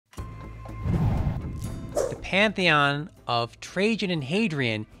Pantheon of Trajan and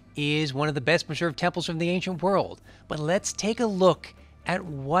Hadrian is one of the best preserved temples from the ancient world. But let's take a look at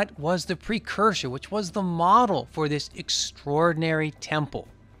what was the precursor, which was the model for this extraordinary temple.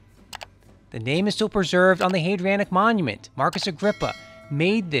 The name is still preserved on the Hadrianic monument. Marcus Agrippa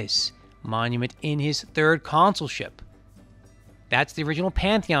made this monument in his third consulship. That's the original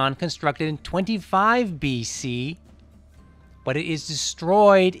Pantheon, constructed in 25 BC, but it is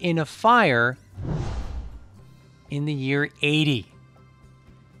destroyed in a fire in the year 80.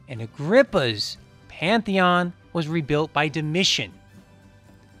 And Agrippa's Pantheon was rebuilt by Domitian.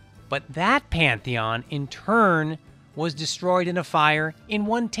 But that Pantheon, in turn, was destroyed in a fire in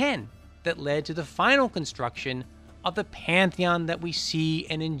 110 that led to the final construction of the Pantheon that we see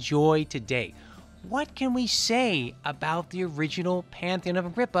and enjoy today. What can we say about the original Pantheon of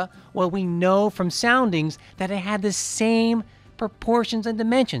Agrippa? Well, we know from soundings that it had the same proportions and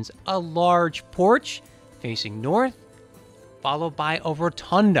dimensions. A large porch facing north, followed by a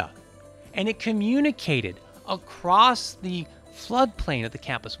rotunda. And it communicated across the floodplain of the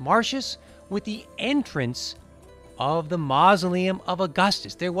Campus Martius with the entrance of the Mausoleum of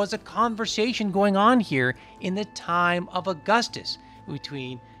Augustus. There was a conversation going on here in the time of Augustus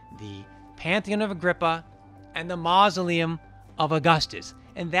between the Pantheon of Agrippa and the Mausoleum of Augustus.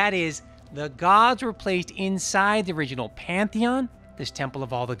 And that is, the gods were placed inside the original Pantheon, this temple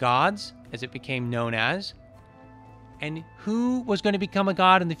of all the gods, as it became known as. And who was going to become a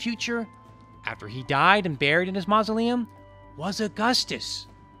god in the future, after he died and buried in his mausoleum, was Augustus.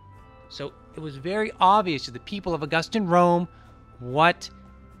 So it was very obvious to the people of Augustan Rome what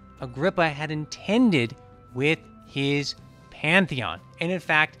Agrippa had intended with his Pantheon. And in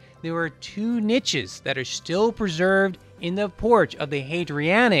fact, there were two niches that are still preserved in the porch of the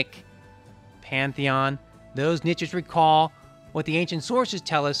Hadrianic Pantheon. Those niches recall what the ancient sources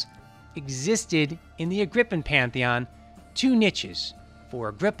tell us existed in the Agrippan Pantheon, two niches for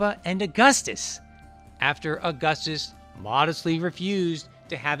Agrippa and Augustus, after Augustus modestly refused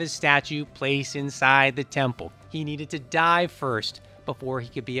to have his statue placed inside the temple. He needed to die first before he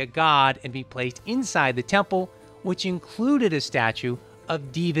could be a god and be placed inside the temple, which included a statue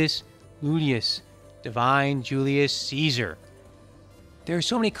of Divus Ludius, divine Julius Caesar. There are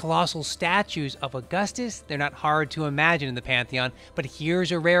so many colossal statues of Augustus, they're not hard to imagine in the Pantheon, but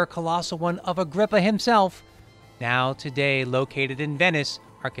here's a rare colossal one of Agrippa himself, now today located in Venice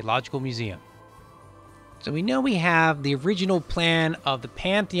Archaeological Museum. So we know we have the original plan of the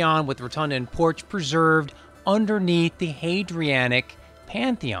Pantheon with rotunda and porch preserved underneath the Hadrianic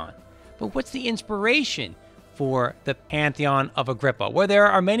Pantheon. But what's the inspiration for the Pantheon of Agrippa? Well, there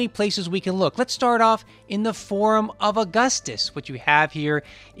are many places we can look. Let's start off in the Forum of Augustus. What you have here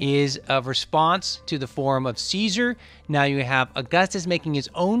is a response to the Forum of Caesar. Now you have Augustus making his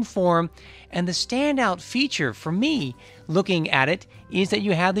own forum, and the standout feature for me looking at it is that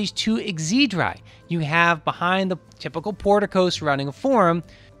you have these two exedri. You have behind the typical portico surrounding a forum,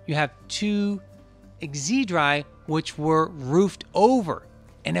 you have two exedri which were roofed over.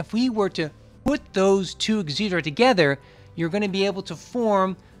 And if we were to put those two exedra together, you're going to be able to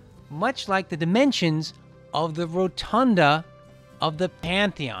form much like the dimensions of the rotunda of the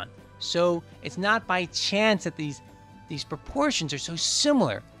Pantheon. So it's not by chance that these proportions are so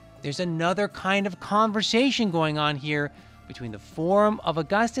similar. There's another kind of conversation going on here between the Forum of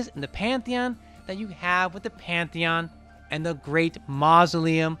Augustus and the Pantheon that you have with the Pantheon and the great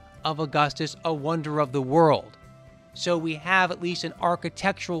Mausoleum of Augustus, a wonder of the world. So we have at least an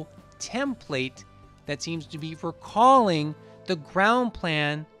architectural template that seems to be recalling the ground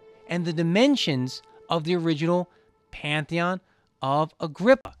plan and the dimensions of the original Pantheon of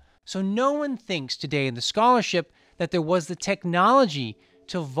Agrippa. So no one thinks today in the scholarship that there was the technology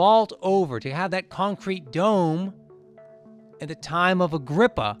to vault over, to have that concrete dome at the time of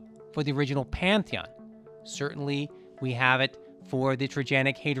Agrippa for the original Pantheon. Certainly we have it for the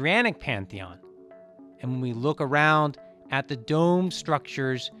Trajanic Hadrianic Pantheon. And when we look around at the dome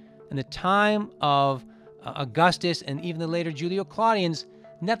structures in the time of Augustus and even the later Julio-Claudians,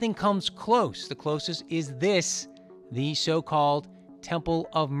 nothing comes close. The closest is this, the so-called Temple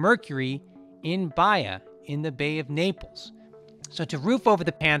of Mercury in Baia, in the Bay of Naples. So to roof over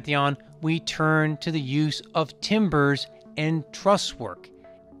the Pantheon, we turn to the use of timbers and truss work.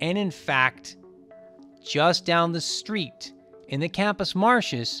 And in fact, just down the street in the Campus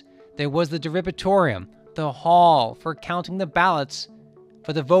Martius, there was the Diribitorium, the hall for counting the ballots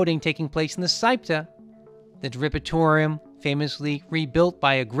for the voting taking place in the Septa. The Diribitorium, famously rebuilt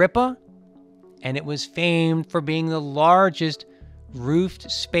by Agrippa, and it was famed for being the largest roofed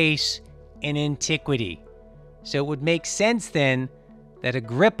space in antiquity. So it would make sense then that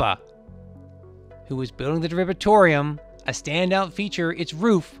Agrippa, who was building the Drivatorium, a standout feature, its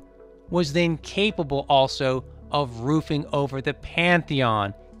roof, was then capable also of roofing over the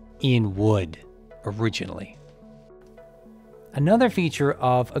Pantheon in wood originally. Another feature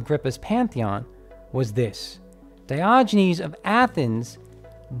of Agrippa's Pantheon was this. Diogenes of Athens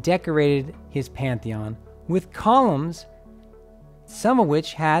decorated his Pantheon with columns, some of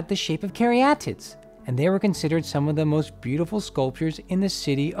which had the shape of caryatids, and they were considered some of the most beautiful sculptures in the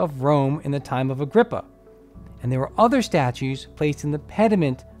city of Rome in the time of Agrippa. And there were other statues placed in the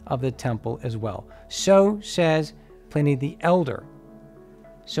pediment of the temple as well. So says Pliny the Elder.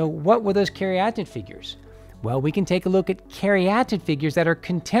 So what were those caryatid figures? Well, we can take a look at caryatid figures that are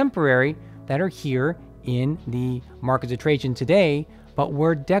contemporary, that are here in the Markets of Trajan today, but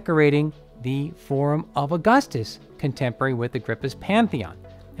were decorating the Forum of Augustus, contemporary with Agrippa's Pantheon.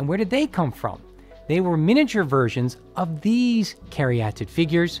 And where did they come from? They were miniature versions of these caryatid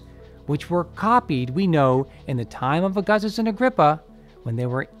figures, which were copied, we know, in the time of Augustus and Agrippa, when they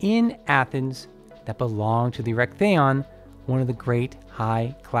were in Athens, that belonged to the Erechtheion, one of the great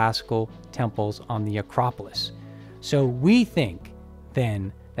high classical temples on the Acropolis. So we think,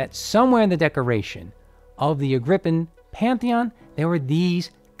 then, that somewhere in the decoration of the Agrippan Pantheon, there were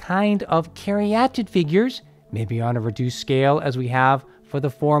these kind of caryatid figures, maybe on a reduced scale as we have for the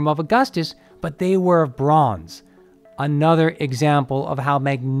Forum of Augustus, but they were of bronze. Another example of how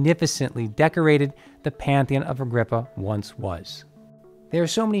magnificently decorated the Pantheon of Agrippa once was. There are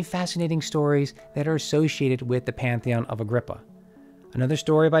so many fascinating stories that are associated with the Pantheon of Agrippa. Another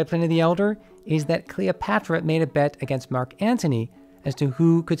story by Pliny the Elder is that Cleopatra made a bet against Mark Antony as to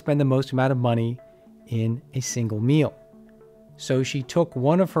who could spend the most amount of money in a single meal. So she took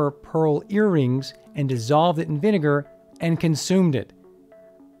one of her pearl earrings and dissolved it in vinegar and consumed it.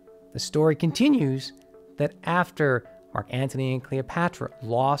 The story continues that after Mark Antony and Cleopatra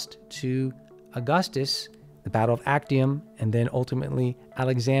lost to Augustus, the Battle of Actium, and then ultimately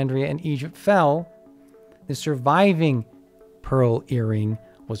Alexandria and Egypt fell, the surviving pearl earring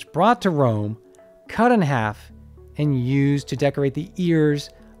was brought to Rome, cut in half, and used to decorate the ears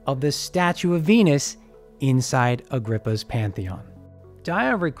of the statue of Venus inside Agrippa's Pantheon.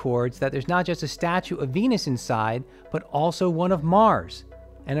 Dio records that there's not just a statue of Venus inside, but also one of Mars.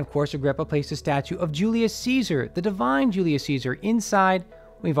 And of course, Agrippa placed a statue of Julius Caesar, the divine Julius Caesar, inside.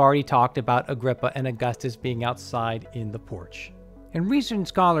 We've already talked about Agrippa and Augustus being outside in the porch. In recent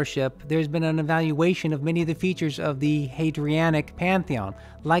scholarship, there's been an evaluation of many of the features of the Hadrianic Pantheon,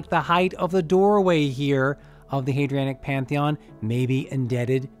 like the height of the doorway here of the Hadrianic Pantheon may be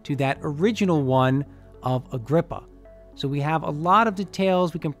indebted to that original one of Agrippa. So we have a lot of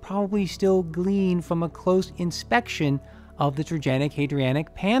details we can probably still glean from a close inspection of the Trajanic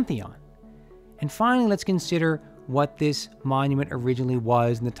Hadrianic Pantheon. And finally, let's consider what this monument originally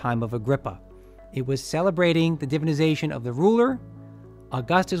was in the time of Agrippa. It was celebrating the divinization of the ruler.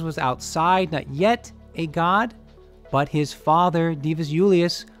 Augustus was outside, not yet a god, but his father, Divus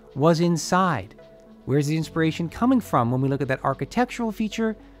Iulius, was inside. Where's the inspiration coming from? When we look at that architectural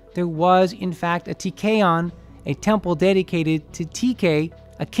feature, there was, in fact, a Tikeion, a temple dedicated to Tike,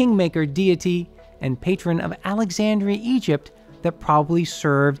 a kingmaker deity and patron of Alexandria, Egypt, that probably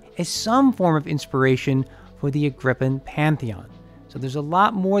served as some form of inspiration for the Agrippan Pantheon. So there's a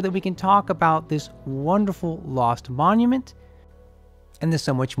lot more that we can talk about this wonderful lost monument, and there's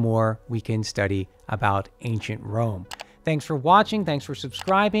so much more we can study about ancient Rome. Thanks for watching. Thanks for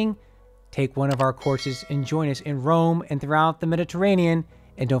subscribing. Take one of our courses and join us in Rome and throughout the Mediterranean.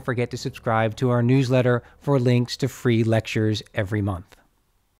 And don't forget to subscribe to our newsletter for links to free lectures every month.